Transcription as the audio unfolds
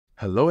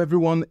Hello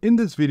everyone, in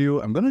this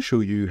video I'm going to show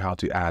you how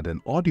to add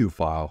an audio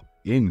file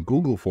in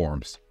Google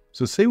Forms.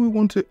 So say we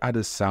want to add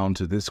a sound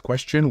to this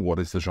question, what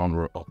is the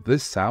genre of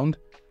this sound?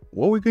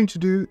 What we're going to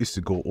do is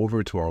to go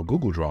over to our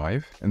Google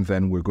Drive, and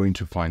then we're going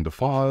to find the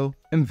file,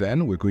 and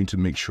then we're going to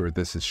make sure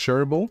this is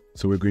shareable.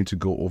 So we're going to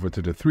go over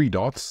to the three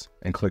dots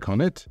and click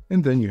on it,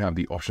 and then you have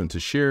the option to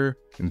share,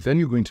 and then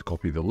you're going to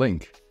copy the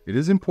link. It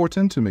is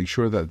important to make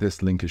sure that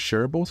this link is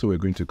shareable, so we're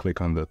going to click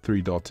on the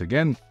three dots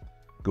again,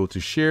 go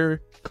to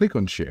share, click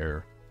on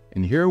share,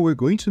 and here we're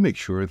going to make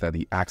sure that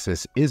the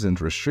access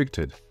isn't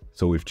restricted.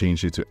 So we've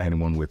changed it to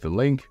anyone with the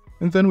link,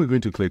 and then we're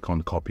going to click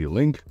on copy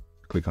link,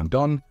 click on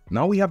done.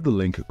 Now we have the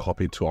link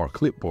copied to our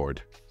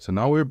clipboard. So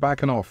now we're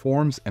back in our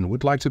forms and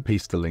would like to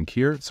paste the link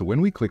here. So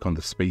when we click on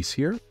the space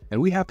here, and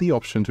we have the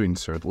option to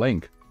insert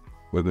link,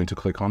 we're going to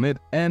click on it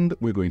and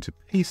we're going to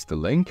paste the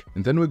link,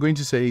 and then we're going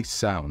to say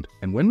sound.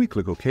 And when we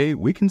click OK,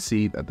 we can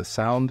see that the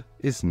sound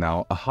is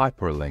now a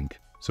hyperlink.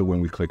 So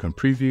when we click on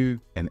preview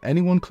and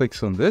anyone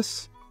clicks on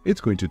this, it's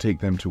going to take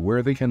them to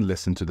where they can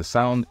listen to the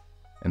sound,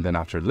 and then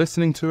after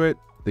listening to it,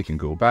 they can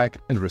go back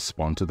and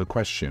respond to the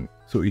question.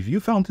 So if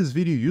you found this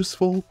video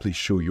useful, please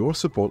show your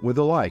support with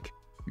a like.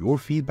 Your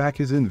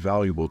feedback is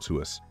invaluable to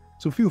us,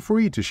 so feel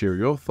free to share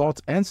your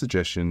thoughts and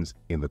suggestions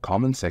in the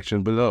comment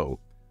section below.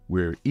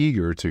 We're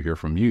eager to hear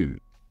from you.